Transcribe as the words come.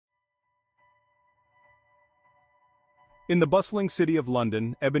In the bustling city of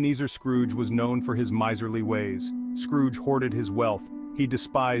London, Ebenezer Scrooge was known for his miserly ways. Scrooge hoarded his wealth. He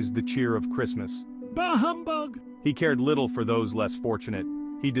despised the cheer of Christmas. Bah humbug! He cared little for those less fortunate.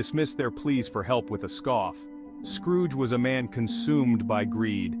 He dismissed their pleas for help with a scoff. Scrooge was a man consumed by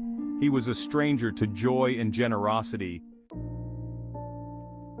greed. He was a stranger to joy and generosity.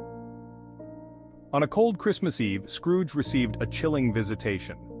 On a cold Christmas Eve, Scrooge received a chilling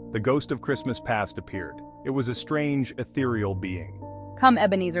visitation. The ghost of Christmas past appeared. It was a strange, ethereal being. Come,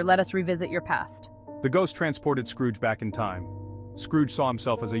 Ebenezer, let us revisit your past. The ghost transported Scrooge back in time. Scrooge saw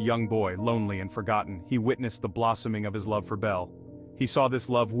himself as a young boy, lonely and forgotten. He witnessed the blossoming of his love for Belle. He saw this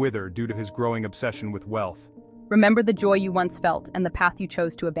love wither due to his growing obsession with wealth. Remember the joy you once felt and the path you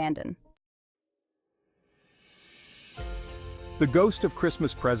chose to abandon. The ghost of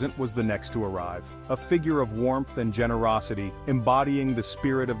Christmas present was the next to arrive, a figure of warmth and generosity, embodying the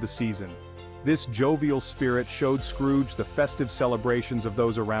spirit of the season. This jovial spirit showed Scrooge the festive celebrations of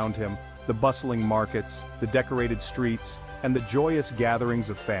those around him, the bustling markets, the decorated streets, and the joyous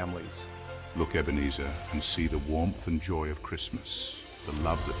gatherings of families. Look, Ebenezer, and see the warmth and joy of Christmas, the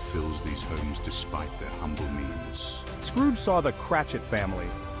love that fills these homes despite their humble means. Scrooge saw the Cratchit family,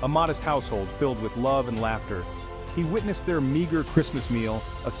 a modest household filled with love and laughter. He witnessed their meager Christmas meal,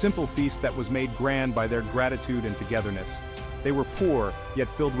 a simple feast that was made grand by their gratitude and togetherness. They were poor, yet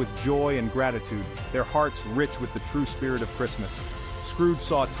filled with joy and gratitude, their hearts rich with the true spirit of Christmas. Scrooge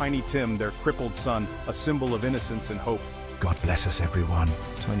saw Tiny Tim, their crippled son, a symbol of innocence and hope. God bless us, everyone.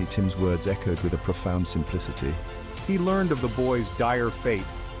 Tiny Tim's words echoed with a profound simplicity. He learned of the boy's dire fate,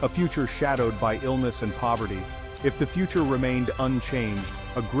 a future shadowed by illness and poverty. If the future remained unchanged,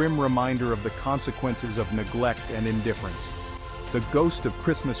 a grim reminder of the consequences of neglect and indifference. The ghost of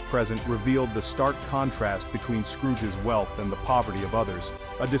Christmas present revealed the stark contrast between Scrooge's wealth and the poverty of others,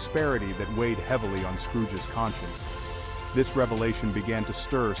 a disparity that weighed heavily on Scrooge's conscience. This revelation began to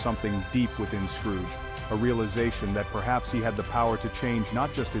stir something deep within Scrooge, a realization that perhaps he had the power to change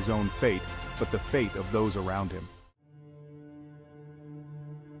not just his own fate, but the fate of those around him.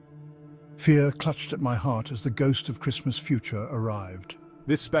 Fear clutched at my heart as the ghost of Christmas future arrived.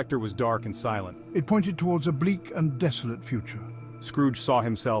 This specter was dark and silent. It pointed towards a bleak and desolate future. Scrooge saw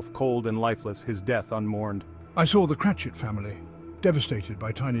himself cold and lifeless, his death unmourned. I saw the Cratchit family, devastated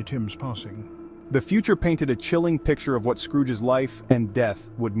by Tiny Tim's passing. The future painted a chilling picture of what Scrooge's life and death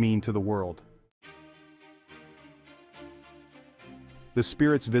would mean to the world. The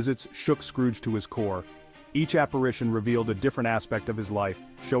spirit's visits shook Scrooge to his core. Each apparition revealed a different aspect of his life,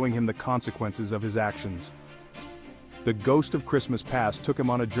 showing him the consequences of his actions. The ghost of Christmas past took him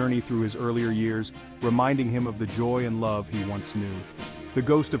on a journey through his earlier years, reminding him of the joy and love he once knew. The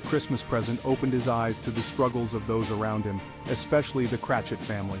ghost of Christmas present opened his eyes to the struggles of those around him, especially the Cratchit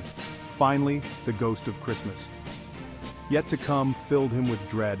family. Finally, the ghost of Christmas yet to come filled him with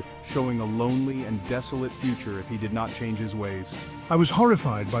dread, showing a lonely and desolate future if he did not change his ways. I was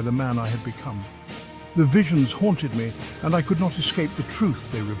horrified by the man I had become. The visions haunted me, and I could not escape the truth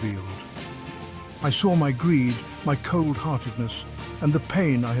they revealed. I saw my greed, my cold-heartedness, and the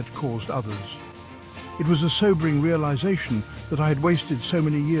pain I had caused others. It was a sobering realization that I had wasted so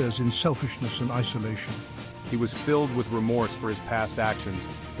many years in selfishness and isolation. He was filled with remorse for his past actions.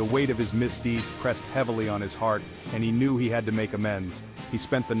 The weight of his misdeeds pressed heavily on his heart, and he knew he had to make amends. He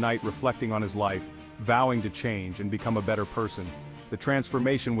spent the night reflecting on his life, vowing to change and become a better person. The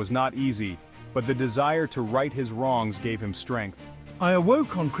transformation was not easy, but the desire to right his wrongs gave him strength. I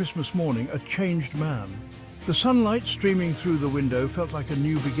awoke on Christmas morning a changed man. The sunlight streaming through the window felt like a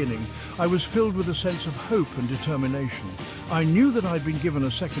new beginning. I was filled with a sense of hope and determination. I knew that I'd been given a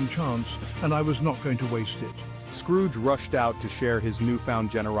second chance, and I was not going to waste it. Scrooge rushed out to share his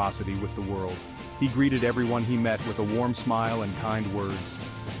newfound generosity with the world. He greeted everyone he met with a warm smile and kind words.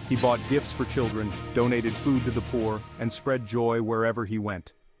 He bought gifts for children, donated food to the poor, and spread joy wherever he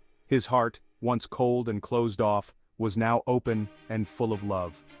went. His heart, once cold and closed off, was now open and full of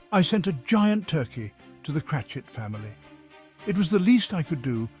love. I sent a giant turkey to the Cratchit family. It was the least I could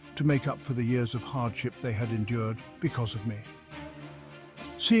do to make up for the years of hardship they had endured because of me.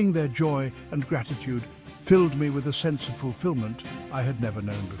 Seeing their joy and gratitude filled me with a sense of fulfillment I had never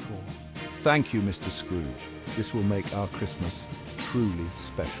known before. Thank you, Mr. Scrooge. This will make our Christmas truly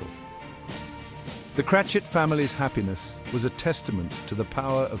special. The Cratchit family's happiness was a testament to the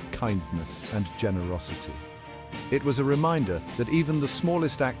power of kindness and generosity. It was a reminder that even the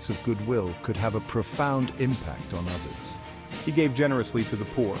smallest acts of goodwill could have a profound impact on others. He gave generously to the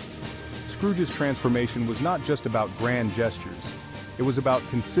poor. Scrooge's transformation was not just about grand gestures. It was about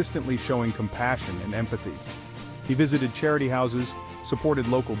consistently showing compassion and empathy. He visited charity houses, supported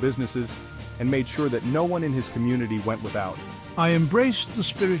local businesses, and made sure that no one in his community went without. I embraced the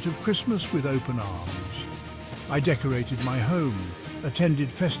spirit of Christmas with open arms. I decorated my home, attended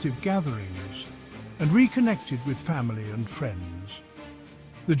festive gatherings, and reconnected with family and friends.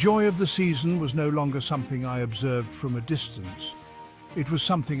 The joy of the season was no longer something I observed from a distance. It was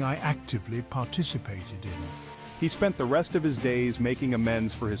something I actively participated in. He spent the rest of his days making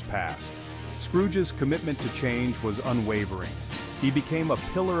amends for his past. Scrooge's commitment to change was unwavering. He became a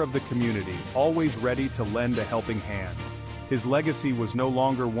pillar of the community, always ready to lend a helping hand. His legacy was no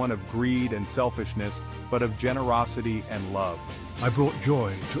longer one of greed and selfishness, but of generosity and love. I brought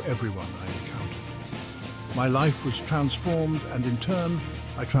joy to everyone I encountered. My life was transformed, and in turn,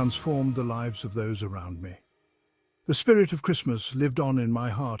 I transformed the lives of those around me. The spirit of Christmas lived on in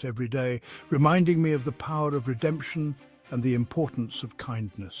my heart every day, reminding me of the power of redemption and the importance of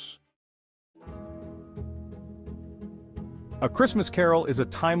kindness. A Christmas Carol is a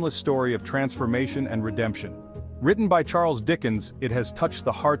timeless story of transformation and redemption. Written by Charles Dickens, it has touched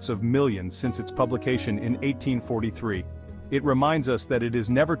the hearts of millions since its publication in 1843. It reminds us that it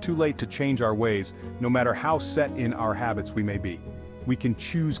is never too late to change our ways, no matter how set in our habits we may be. We can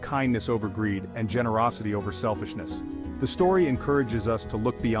choose kindness over greed and generosity over selfishness. The story encourages us to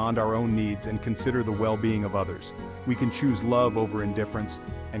look beyond our own needs and consider the well-being of others. We can choose love over indifference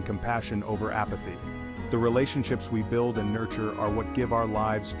and compassion over apathy. The relationships we build and nurture are what give our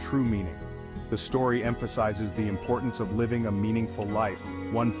lives true meaning. The story emphasizes the importance of living a meaningful life,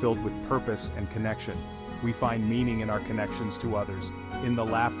 one filled with purpose and connection. We find meaning in our connections to others, in the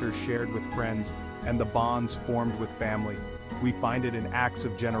laughter shared with friends, and the bonds formed with family. We find it in acts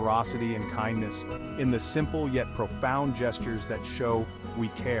of generosity and kindness, in the simple yet profound gestures that show we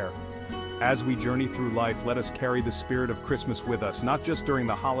care. As we journey through life, let us carry the spirit of Christmas with us, not just during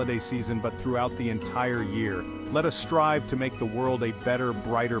the holiday season, but throughout the entire year. Let us strive to make the world a better,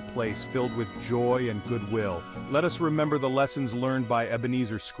 brighter place filled with joy and goodwill. Let us remember the lessons learned by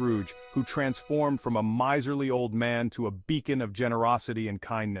Ebenezer Scrooge, who transformed from a miserly old man to a beacon of generosity and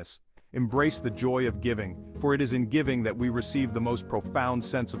kindness. Embrace the joy of giving, for it is in giving that we receive the most profound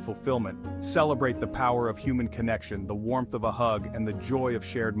sense of fulfillment. Celebrate the power of human connection, the warmth of a hug, and the joy of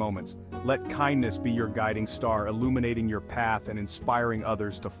shared moments. Let kindness be your guiding star, illuminating your path and inspiring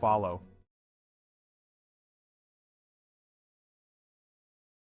others to follow.